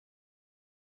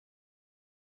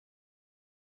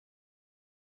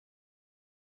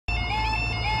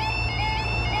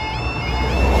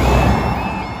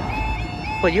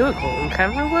Well, you were caught on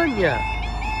camera, weren't you?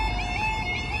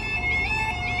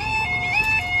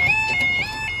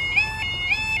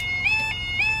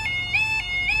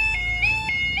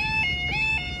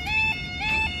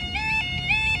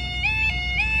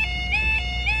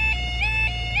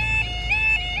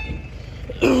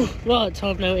 Right,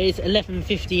 time now is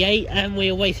 11:58 and we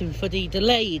are waiting for the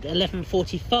delayed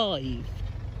 11:45.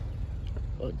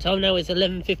 Time now is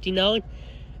 11:59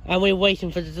 and we're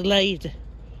waiting for the delayed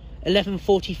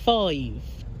 11:45.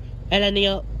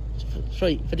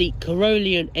 For the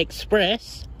Carolean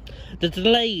Express, the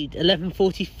delayed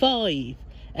 11:45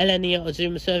 LNER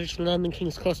Azuma service from London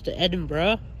King's Cross to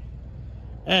Edinburgh,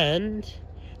 and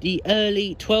the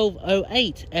early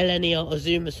 12:08 LNER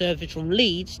Azuma service from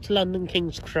Leeds to London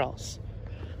King's Cross.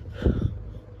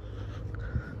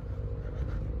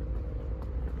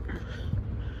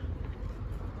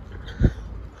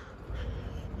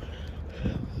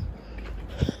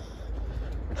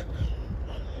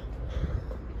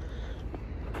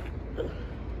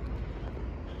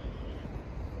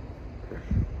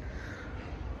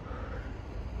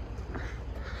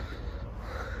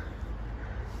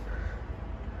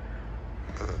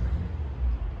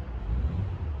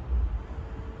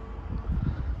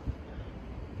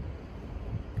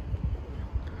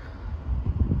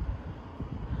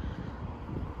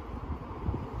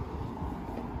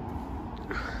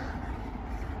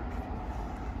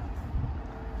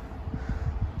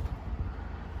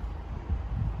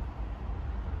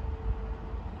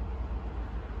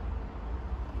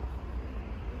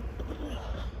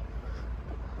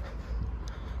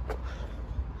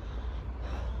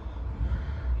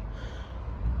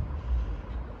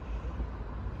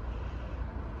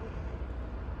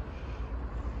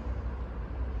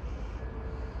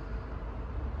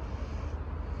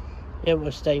 Yeah,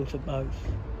 we're staying for both.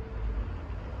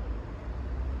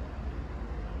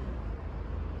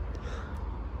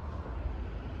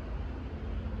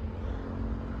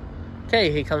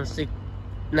 Okay, here comes the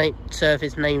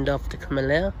service named after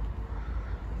Camilla.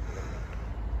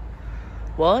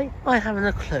 Why? I haven't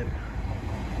a clue.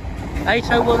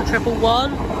 801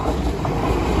 111.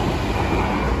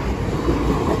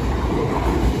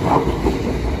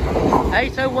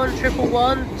 801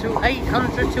 111 to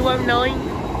 800 209.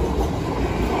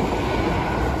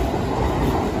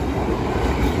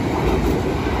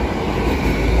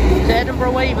 To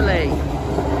Edinburgh Waverley.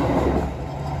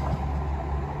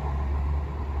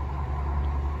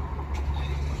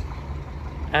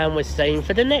 And we're staying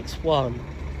for the next one.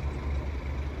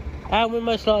 And we're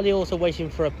most likely also waiting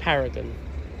for a Paragon.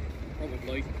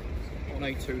 Probably. On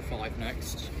 825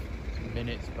 next. Some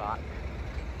minutes back.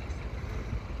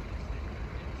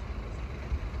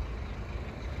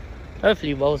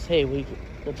 Hopefully whilst here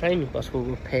the training bus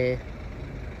will appear.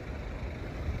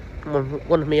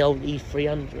 One of my old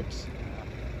E300s.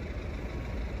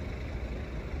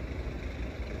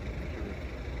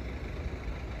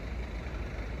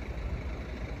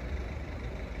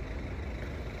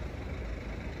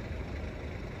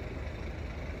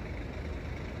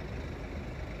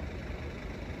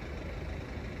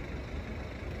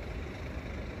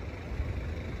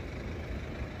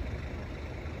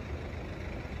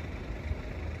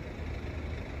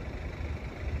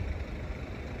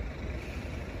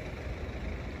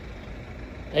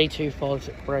 A25's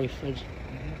at Brayford.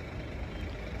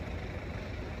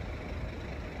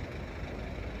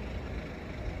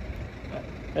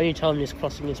 Only time this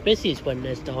crossing is busy is when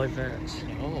there's diverts.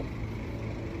 Oh.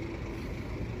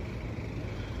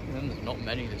 There's not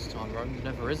many this time around. There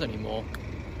never is anymore.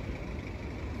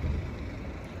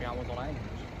 3 hours on end.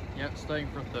 Yep, staying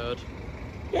for a third.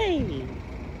 Yay!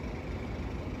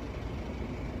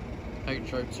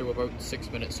 HO2 about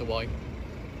 6 minutes away.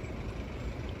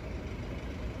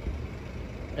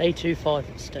 A25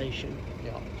 at the station.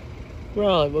 Yeah.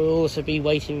 Right, we'll also be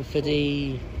waiting for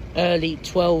the early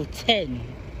 12:10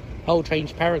 Hull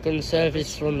Trains Paragon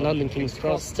service from London King's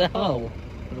Cross to Hull.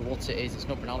 I don't know what it is, it's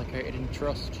not been allocated in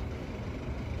trust.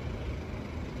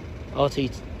 Hull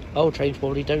Trains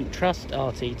probably don't trust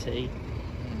RTT.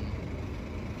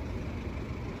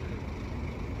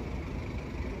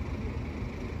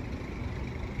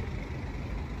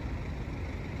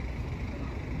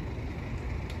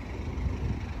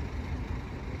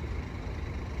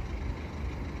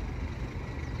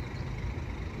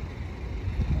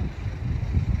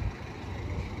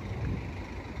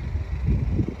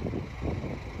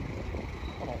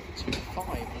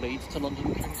 Leeds to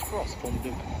London King's Cross, formed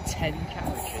of 10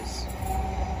 carriages.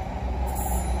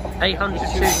 800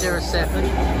 207.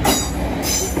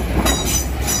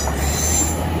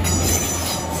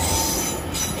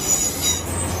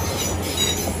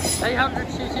 800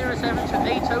 207 to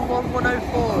 801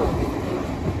 104.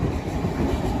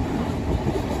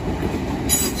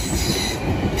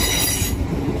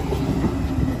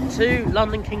 To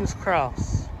London King's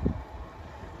Cross,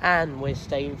 and we're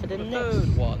staying for the next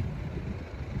third one.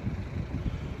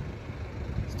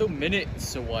 Still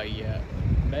minutes away yet,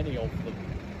 many of them.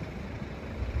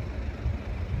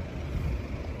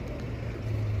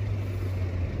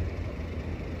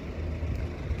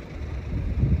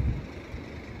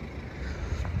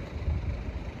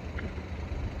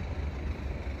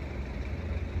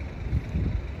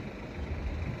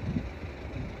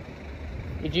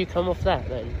 Did you come off that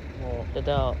then? What? The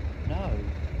dart? No.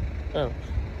 Oh.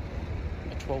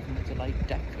 A 12-minute delayed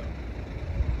Decker.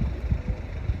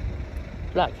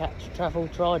 Black Cat's travel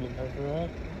trident over there.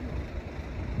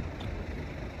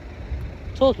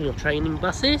 Talking of training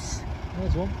buses.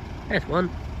 There's one. There's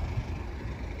one.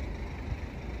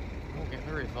 Won't get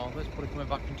very far, let's put it coming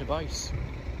back into base.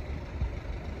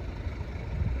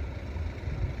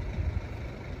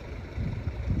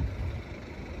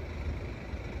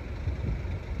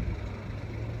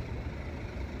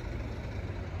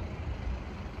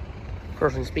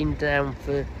 Crossing's been down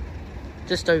for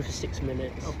just over 6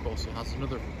 minutes. Of course it has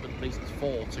another at least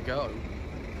 4 to go.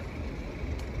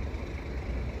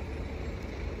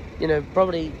 You know,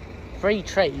 probably 3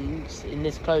 trains in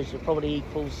this closure probably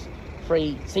equals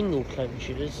 3 single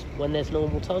closures when there's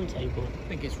normal timetable. I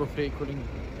think it's roughly equaling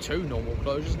 2 normal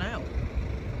closures now.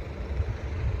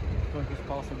 I think it's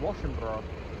passing Washington.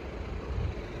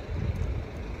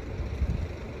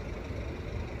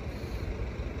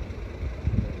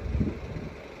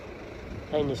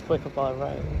 Train is quicker by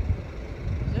rail.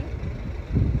 Is it?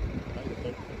 Maybe both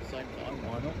at the same time,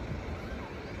 why not?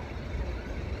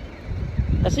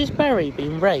 Has this barrier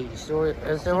been raised, or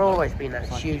has there always been that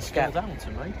huge gap? Down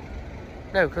to me.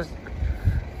 No, because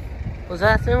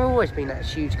there always been that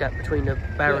huge gap between the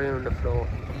barrier and the floor?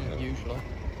 Yeah, usually.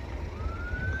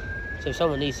 So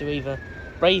someone needs to either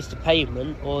raise the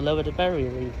pavement or lower the barrier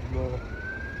even more.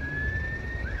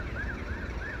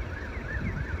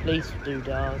 Police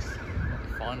doodahs.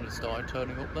 Finally started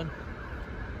turning up then.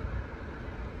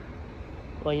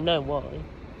 Well, you know why?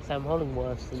 Sam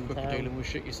Hollingworth's in Quicker town. dealing with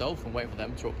shit yourself and waiting for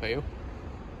them to appeal.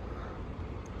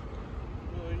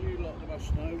 Well, you lot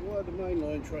must know why are the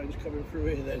mainline trains coming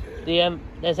through here then?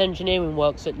 There's engineering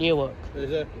works at Newark.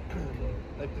 They've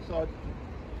decided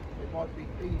it might be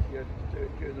easier to do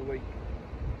it during the week.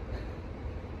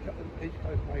 Cut the East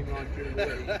Coast mainline during the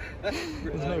week.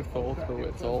 There's no thought to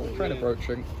it at all. Train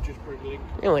approaching. Just bring link.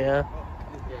 Here we are.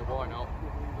 Yeah, why not?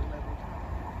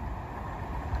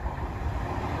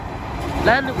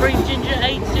 Land of Green Ginger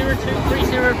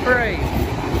 802303.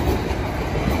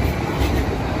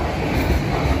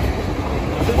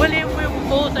 William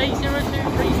Wilberforce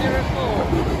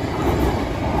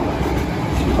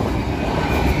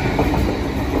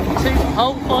 802304. To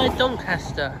Hull-fired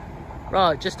Doncaster.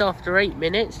 Right, just after 8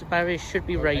 minutes, the barrier should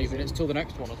be 8 raised. minutes till the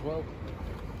next one as well.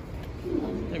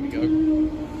 There we go.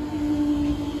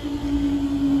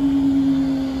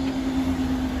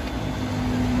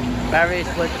 Barriers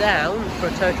were down for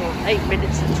a total of 8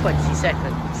 minutes and 20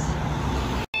 seconds.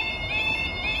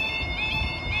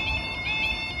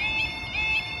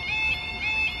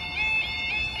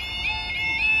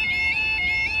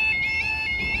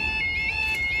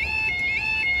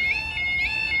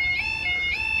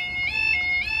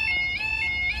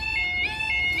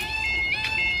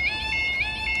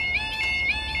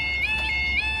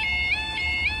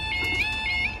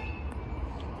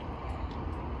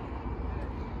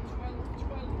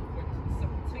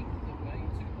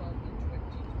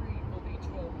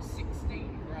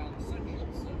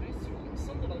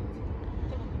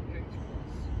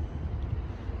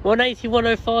 One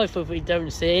 105 if we don't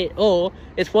see it, or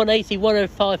it's 180,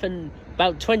 105 and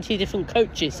about 20 different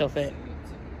coaches of it.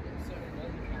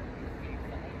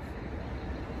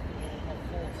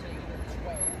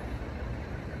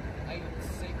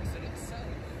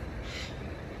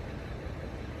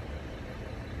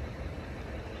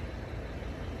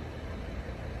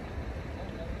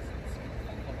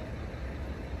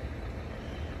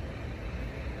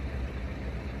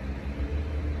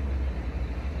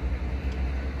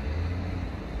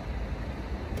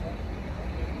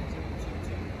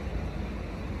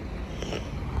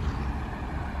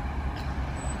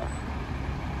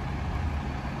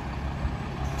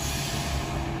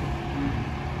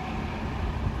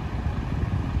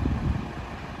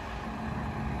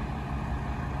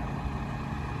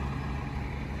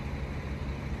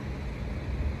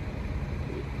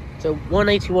 So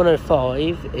 180,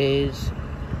 105 is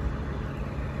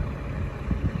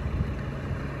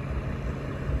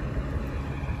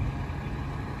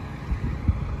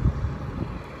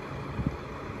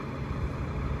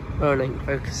Oh, it ain't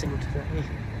focusing today.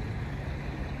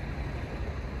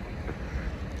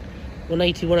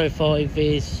 180, 105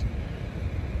 is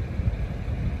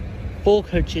 4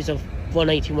 coaches of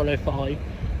 180, 105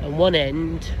 and one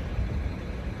end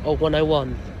of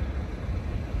 101.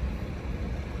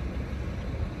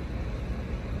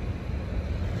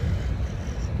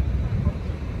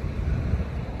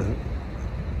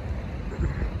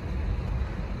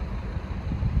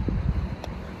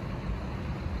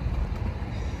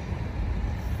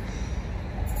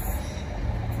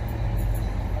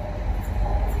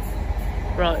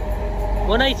 Right,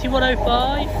 180,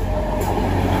 105,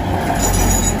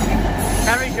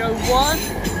 carriage 01,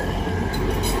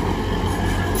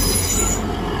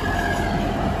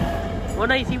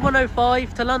 180,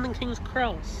 105 to London King's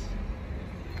Cross.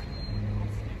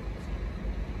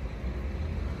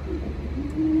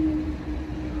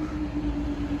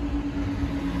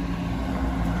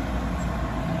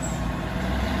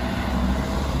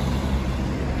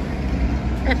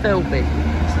 FLB,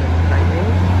 so right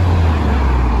here.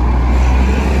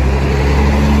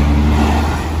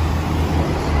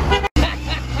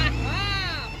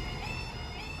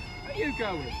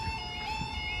 Going.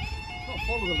 Not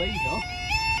follow the leader.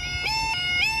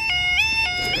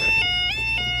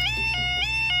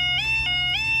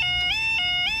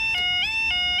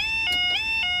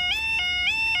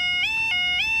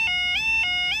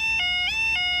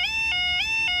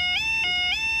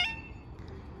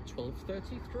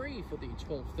 £12.33 for the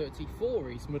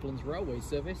 12:34 East Midlands Railway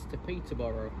service to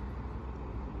Peterborough.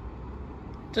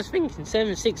 Just thinking,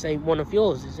 76 ain't one of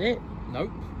yours, is it? Nope.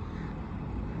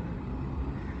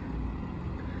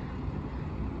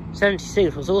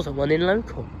 76 was also one in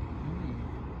local.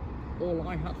 All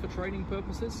I had for training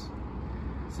purposes,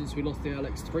 since we lost the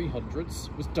LX 300s,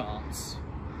 was darts,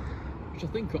 which I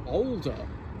think are older,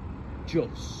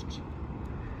 just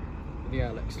the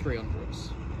LX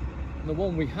 300s. And the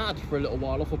one we had for a little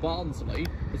while off of Barnsley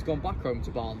has gone back home to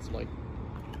Barnsley.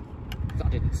 I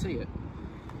didn't see it.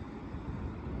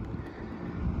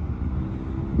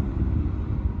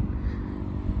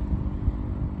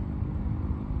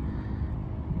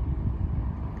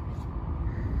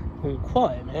 All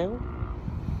quiet now.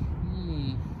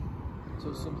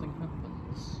 So something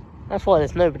happens. That's why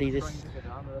there's nobody this. Trains go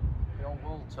down and the whole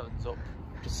world turns up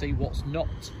to see what's not.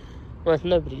 Well, there's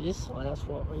nobody this side. That's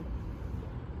why.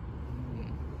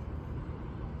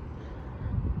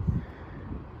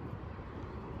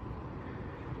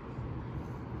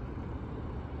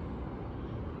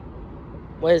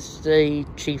 Where's the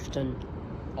chieftain?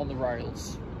 On the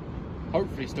rails.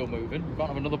 Hopefully still moving. We can't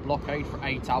have another blockade for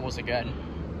 8 hours again.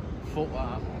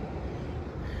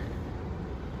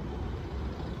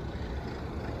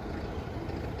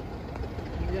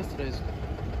 Yesterday's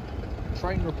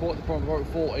train reported from about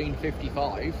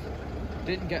 14:55.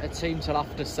 Didn't get a team till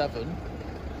after 7.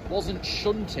 Wasn't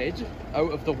shunted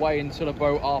out of the way until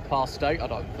about 8:30, I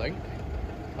don't think.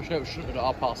 Actually, it was shunted at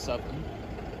 7:30.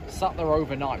 Sat there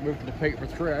overnight, moved to Peterborough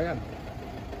at 3 AM.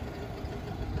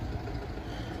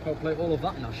 Hopefully all of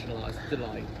that nationalised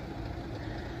delay.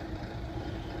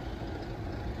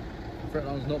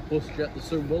 Fretline's not bust yet, there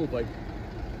soon will be.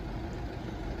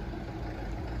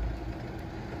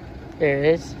 There it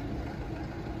is.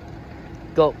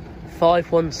 Got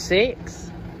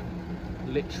 516.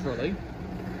 Literally.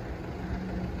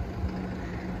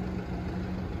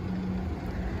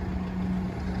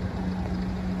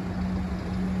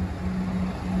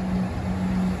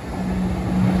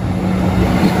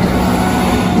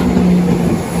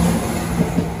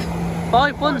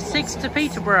 to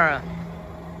Peterborough.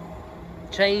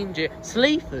 Change it.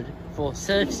 Sleaford for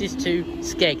services to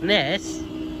Skegness.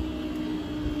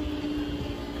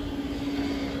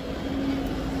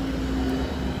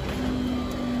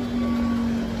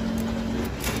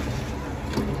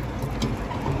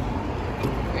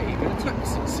 Even a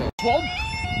taxi said one.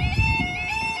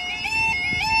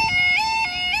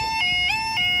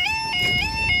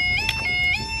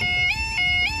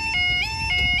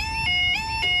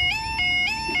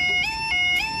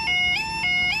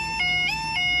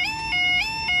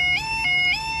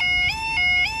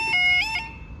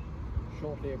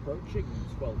 Approaching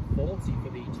 12:40 for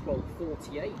the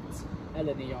 12:48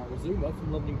 LNER Azuma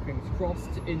from London King's Cross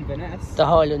to Inverness. The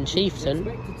Highland Chieftain.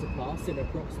 Expected to pass in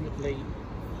approximately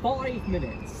 5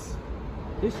 minutes.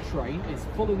 This train is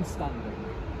full and standing.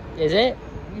 Is it?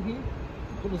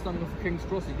 Full and standing off King's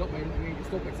Cross. He's not made an immediate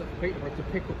stop except for Peterborough to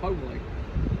pick up only.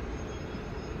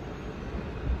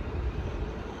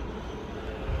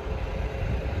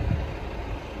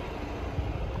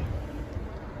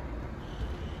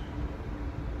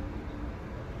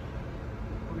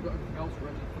 Got everything else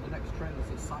ready for the next train. This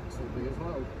is Sincil Bank as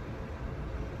well.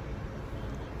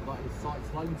 that is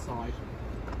Sites Lane side.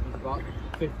 It's about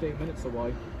 15 minutes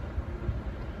away.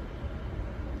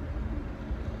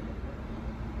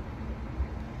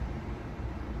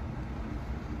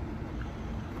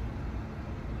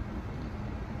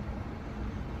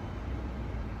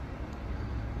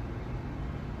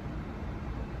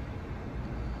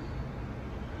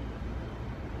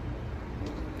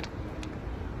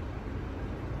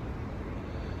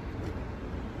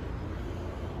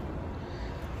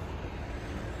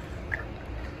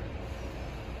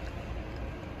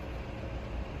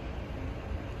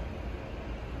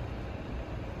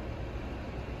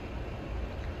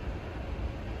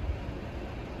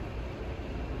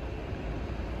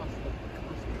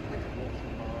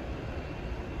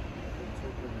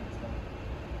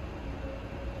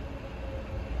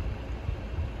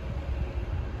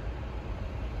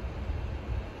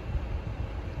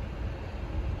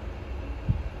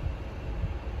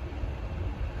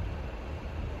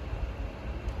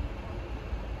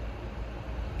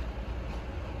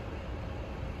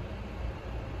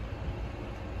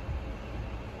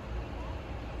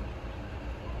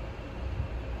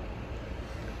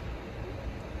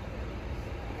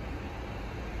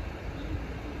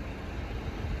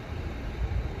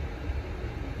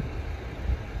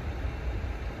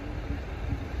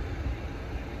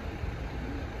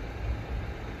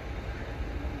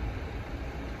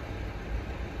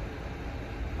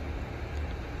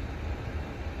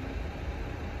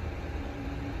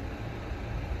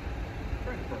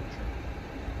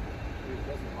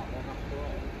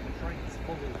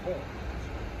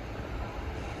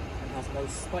 Has no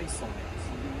space on it.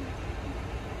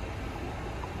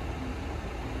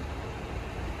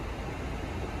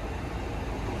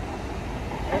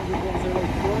 Everyone's in a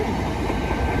three.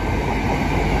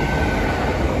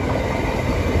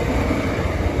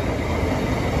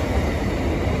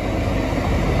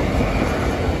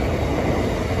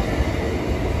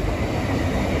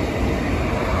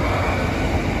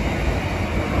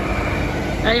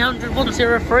 800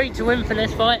 103 to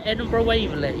Inverness via Edinburgh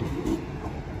Waverley.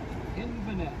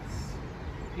 Inverness.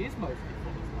 He is mostly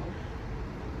full as well.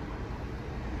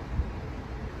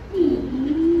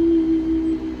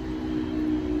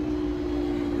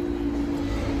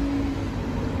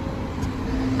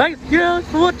 Thanks girls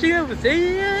for watching and we'll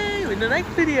see you in the next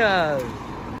video.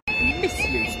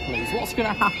 Misuse please, what's going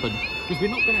to happen? Because we're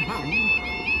not going to hang.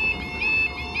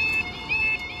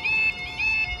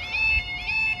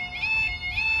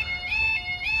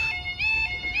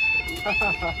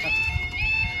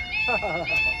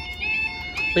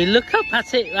 We look up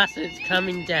at it as it's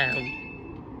coming down.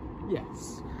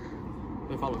 Yes.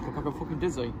 If I look up, I go fucking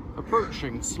dizzy.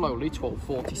 Approaching slowly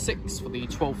 12:46 for the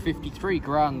 12:53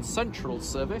 Grand Central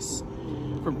service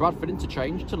from Bradford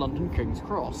Interchange to London King's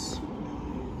Cross.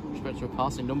 Respect to a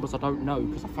passing numbers I don't know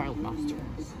because I failed maths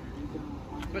twice.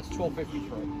 It's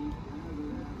 12:53.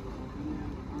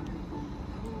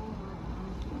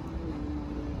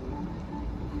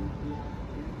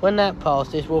 When that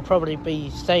passes, we'll probably be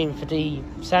staying for the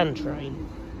sand train.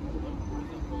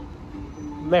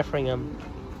 Metheringham.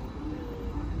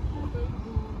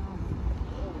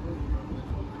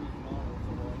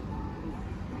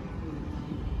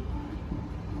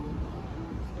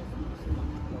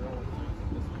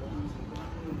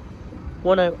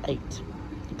 (108)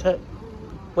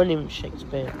 William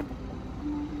Shakespeare.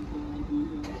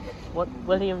 What?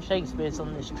 William Shakespeare's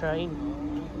on this train.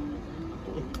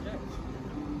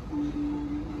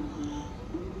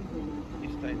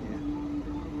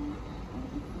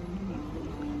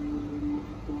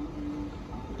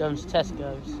 Going to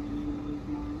Tesco's.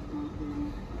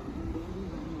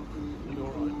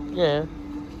 Yeah.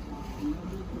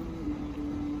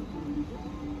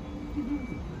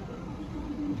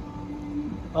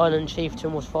 Island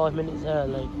Chieftain was 5 minutes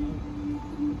early.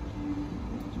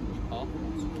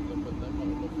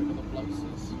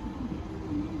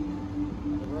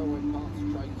 The railway parts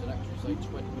trains an extra, say,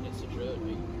 20 minutes a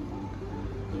journey.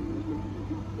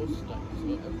 Bus stations,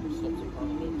 but every stop's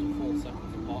apparently up to 4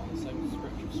 seconds apart on the same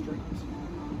stretch of street.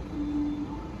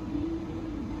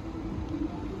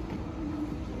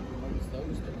 Notice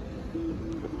those two.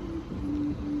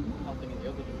 Nothing in the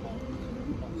other department,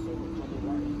 not so much on the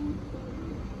right.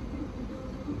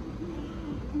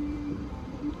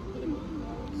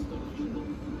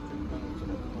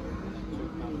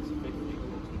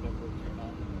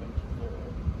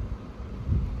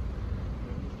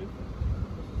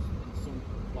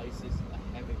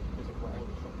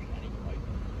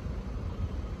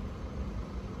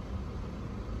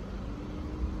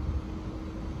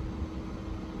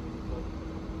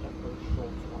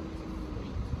 Short flights of 3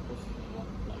 buses in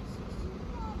one place.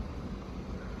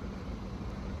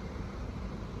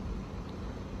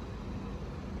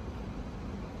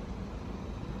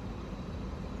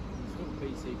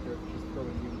 quicker if just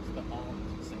throwing units that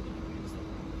aren't sending units.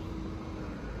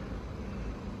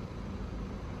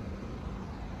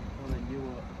 One of the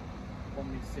newer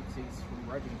Omni Cities from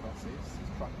Reading buses is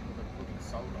tracking with a bloody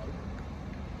solo.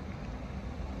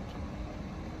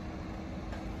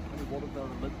 Only one of their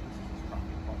Olympus is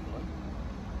tracking properly.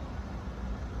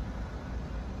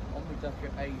 Omni Deca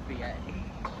AVN,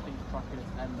 I think it's tracking as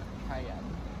MKM.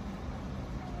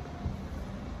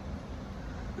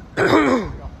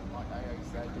 Like AA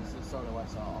said, this is Solo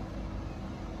SR.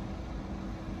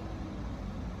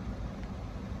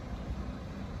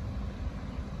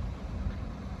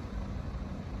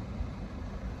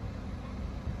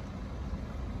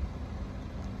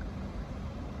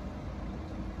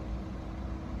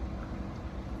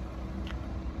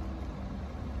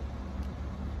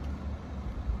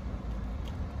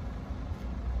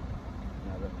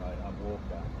 I've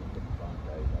walked out for 55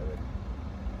 days already.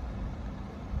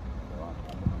 So I'm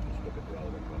just looking at the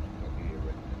older cross and here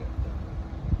ready to get there.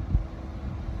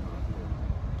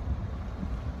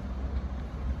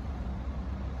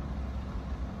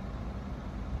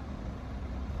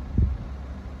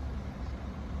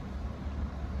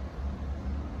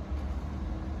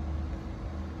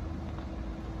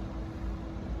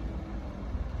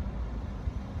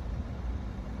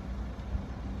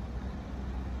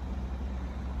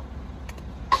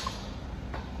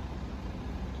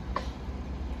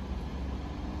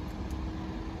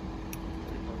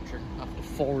 After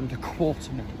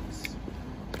 4¼ minutes.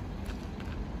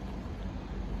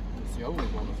 It's the only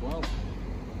one as well.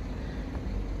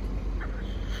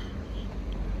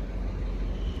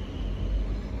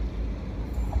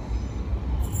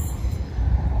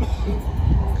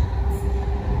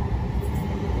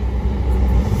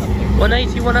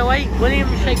 (180-108) William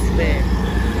Shakespeare.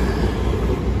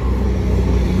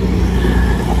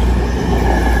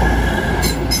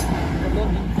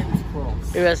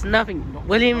 Who has nothing.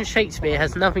 William Shakespeare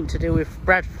has nothing to do with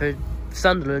Bradford,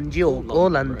 Sunderland, York, or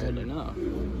London. Really, no.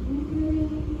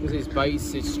 Because his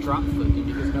base is Stratford and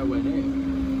he was nowhere near.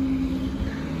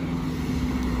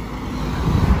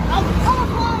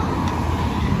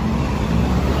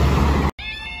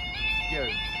 Yo.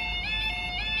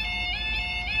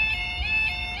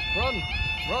 Run!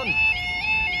 Run!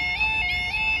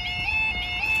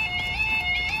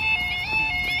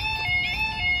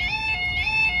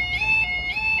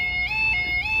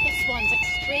 This one's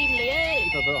extremely early.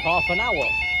 For about half an hour.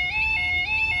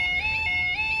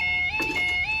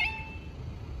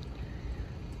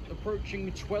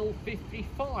 Approaching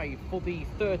 12:55 for the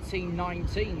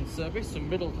 1319 service from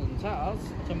Middleton Towers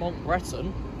to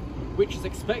Montbreton, which is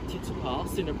expected to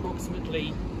pass in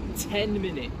approximately 10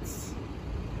 minutes.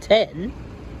 10?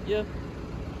 Yeah.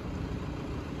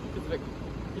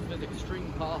 Because of the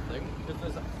extreme pathing, because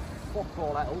there's fuck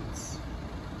all else.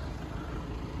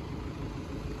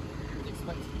 It's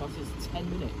expected to pass is 10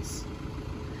 minutes.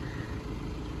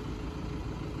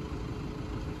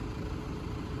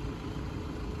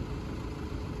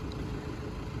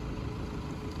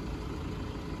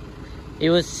 It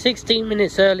was 16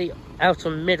 minutes early out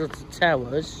on Middleton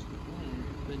Towers.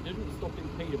 They didn't stop in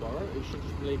Peterborough, it should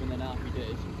just be leaving there now if he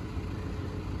did.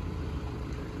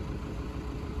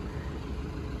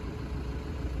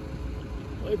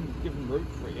 Not even given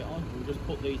route for it yet, we'll just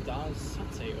put these down as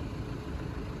sats here.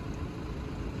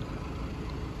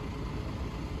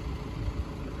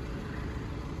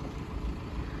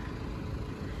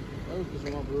 Oh, because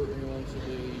we might be routing along to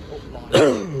the up line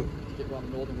to get around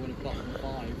the northern winning platform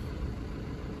 5.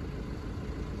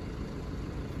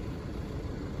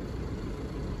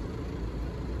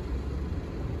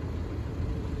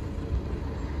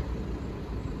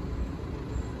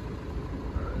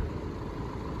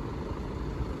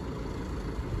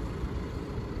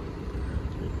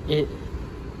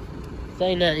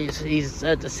 Saying that he's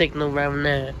at the signal round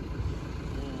there.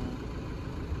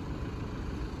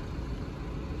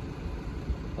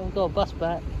 Oh, I've got a bus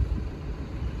back.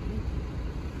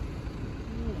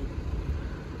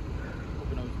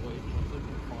 Probably knows where you're trying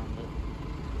to find it.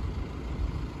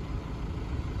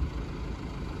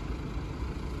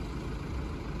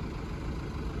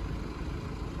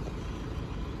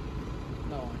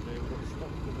 No idea, we've got to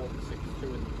stop for 162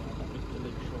 in the car. That means to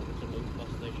leave shortly to leave bus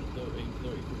station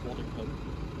 1330 for Waddingham.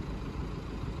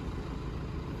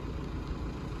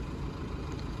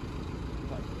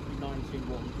 That could be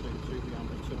 19122 behind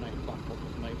the 28 back up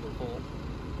as Maple Hall.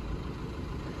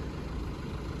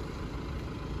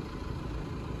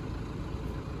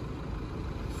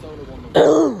 Solar on the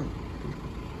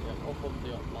yeah, up on the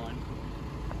up line.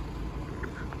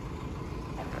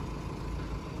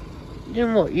 You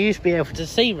know what? You used to be able to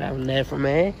see round there from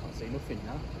here. Can't see nothing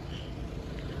now.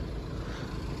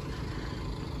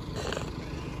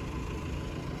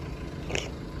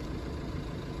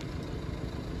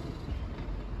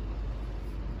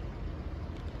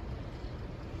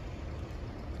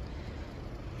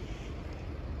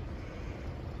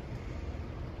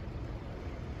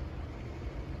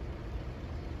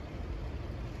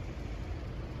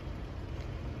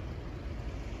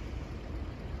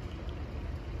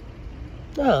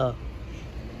 Oh.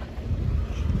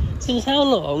 Since how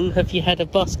long have you had a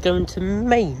bus going to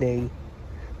Maine?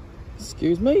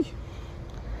 Excuse me?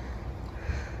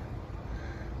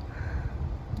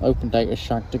 Open date was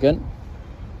shagged again.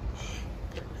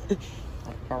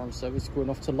 Our current service going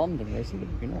off to London recently,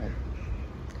 you know.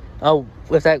 Oh,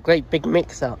 with that great big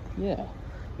mix-up. Yeah.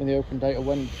 And the open data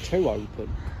went too open.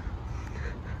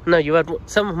 No, you had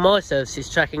some of my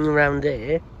services tracking around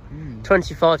here.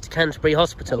 25 to Canterbury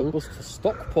Hospital. The bus to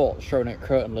Stockport showing at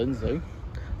Curtin Lindsay.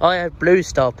 I had Blue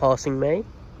Star passing me.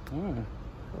 Oh.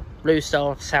 Blue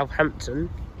Star of Southampton.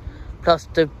 Plus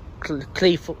the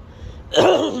Cleveland.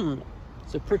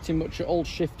 So pretty much it all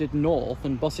shifted north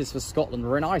and buses for Scotland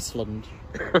were in Iceland.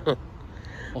 Or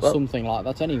well, something like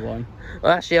that anyway.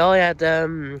 Well, actually, I had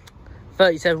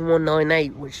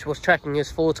 37198, which was tracking us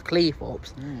forward to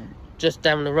Cleethorpes, just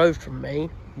down the road from me.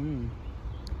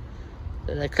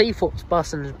 The Cleethorpes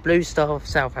bus and the Blue Star of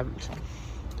Southampton.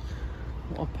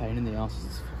 What a pain in the arse is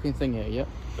this fucking thing here, yep.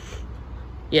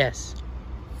 Yes.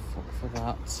 Fuck for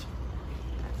that.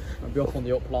 I'll be off on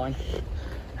the up line.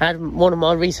 Had one of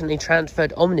my recently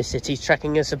transferred Omni-Cities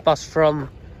tracking us a bus from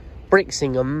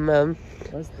Brixingham.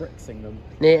 Where's Brixingham?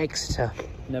 Near Exeter.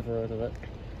 Never heard of it.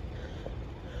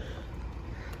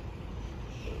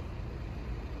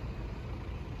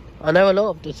 I know a lot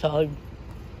of the time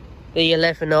the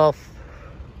 11 off,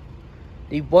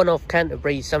 the 1 off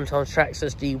Canterbury sometimes tracks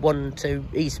us the 1 to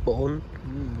Eastbourne.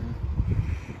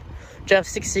 Do you have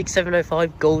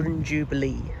 66705 Golden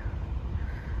Jubilee?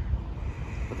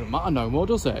 It doesn't matter no more,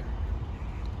 does it?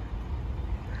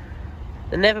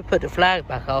 They never put the flag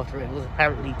back after it was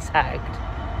apparently tagged.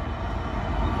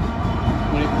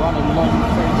 When it ran a long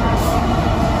train.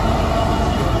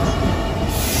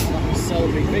 That was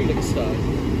Selby Felixstowe.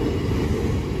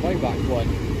 Way back when.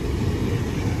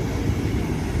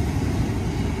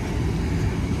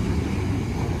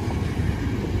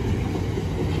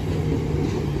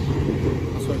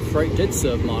 That's when freight did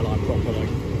serve my line properly.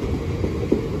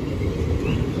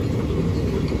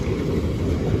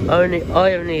 I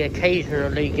only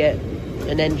occasionally get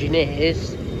an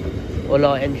engineer's or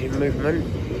light engine movement.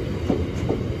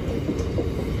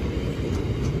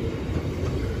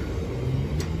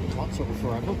 That took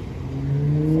forever. 5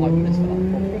 minutes for that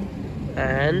properly.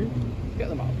 And Get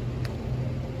them out.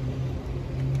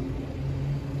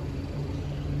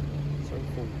 So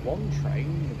for one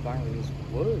train, the barriers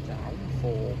were down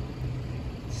for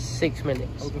 6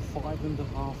 minutes. over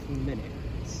 5.5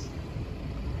 minutes.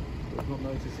 I've not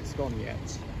noticed it's gone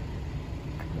yet.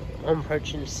 I'm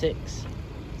approaching 6.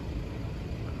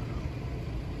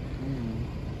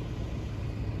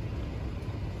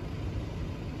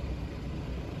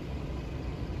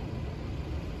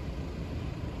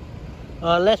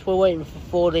 Unless we're waiting for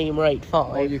 14 or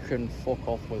 85. Oh, you can fuck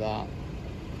off with that.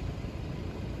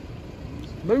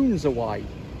 Moons away.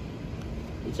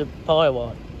 It's a pie.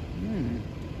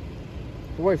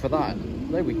 Wait for that.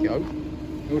 There we go.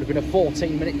 It would have been a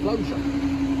 14-minute closure.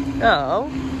 Oh.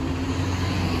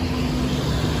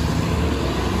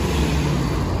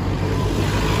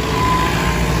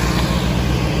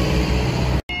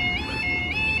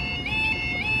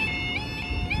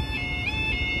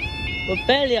 We're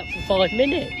barely up for 5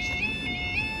 minutes.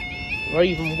 Or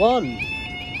even 1.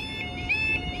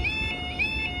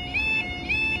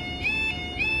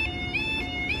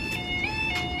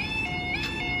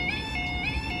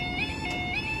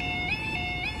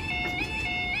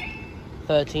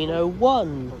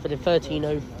 (1301) for the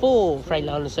 1304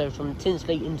 Freightliner service from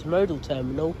Tinsley Intermodal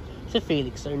Terminal to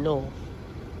Felixstowe North.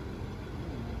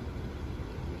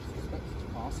 Expected to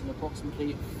pass in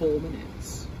approximately 4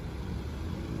 minutes.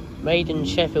 Made in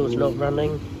Sheffield's not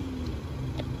running.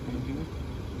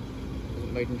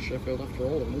 Wasn't made in Sheffield after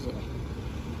all, then, was it?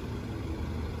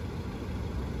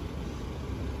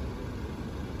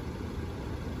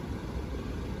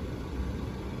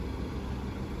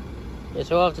 Yeah,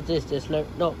 so after this, there's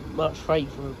not much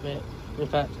freight for a bit. In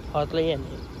fact, hardly any.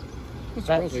 That's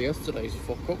probably yesterday's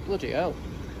fuck up, bloody hell.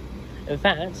 In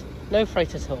fact, no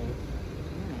freight at all.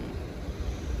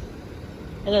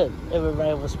 And look, the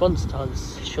rail response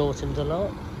time's shortened a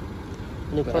lot.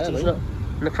 And the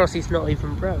crossing's not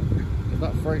even broke.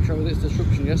 That freight train with its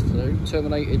disruption yesterday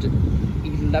terminated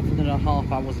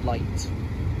 11.5 hours late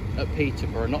at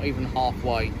Peterborough, not even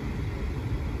halfway.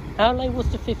 How late was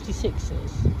the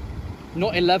 56s?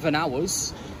 Not 11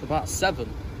 hours, about 7.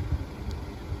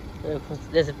 Yeah, because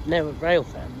there's a Network Rail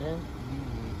fan there.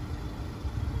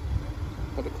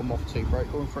 Got to come off 2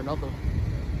 break, going for another.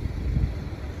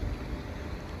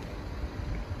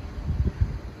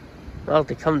 Well,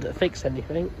 they come to fix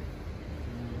anything.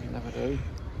 Never do.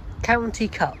 County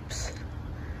Cups.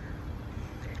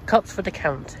 cups for the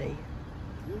county.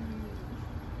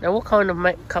 Now, what kind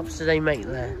of cups do they make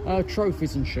there?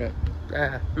 Trophies and shit.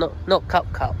 Not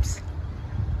cups.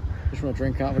 Just want to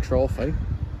drink out of a trophy.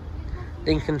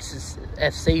 Lincoln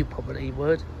FC probably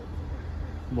would.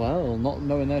 Well, not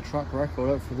knowing their track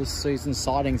record for this season's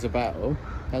signings about them.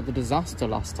 They had the disaster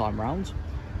last time round.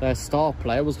 Their star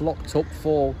player was locked up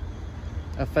for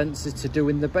offences to do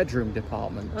in the bedroom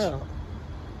department. Oh.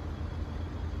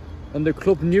 And the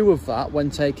club knew of that when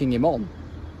taking him on.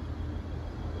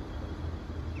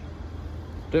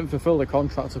 Didn't fulfil the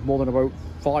contract of more than about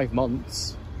 5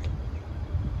 months.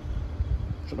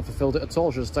 Shouldn't have fulfilled it at all,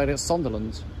 should have stayed at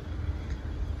Sunderland.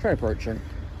 Train approaching.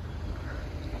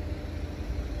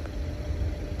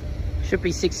 Should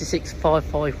be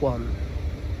 66551.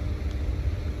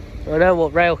 I know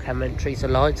what railcam entries are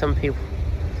like, some people...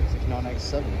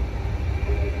 66987.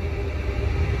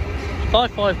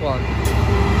 551.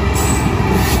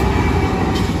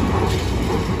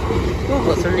 Oh,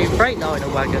 got some new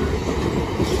Freightliner wagons.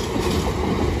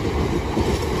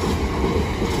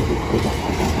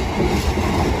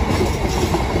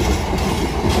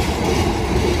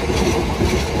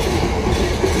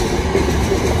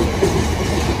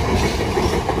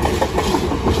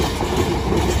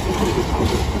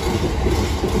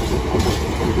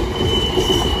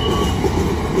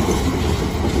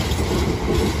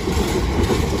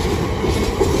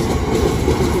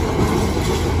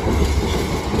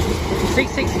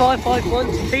 Six 551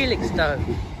 to Felixstowe.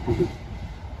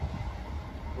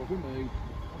 Well, we move.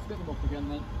 Let's get them up again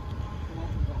then. Come on,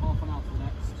 we've got half an hour for the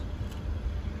next.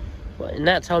 Well, in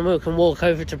that time we can walk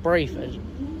over to Brayford.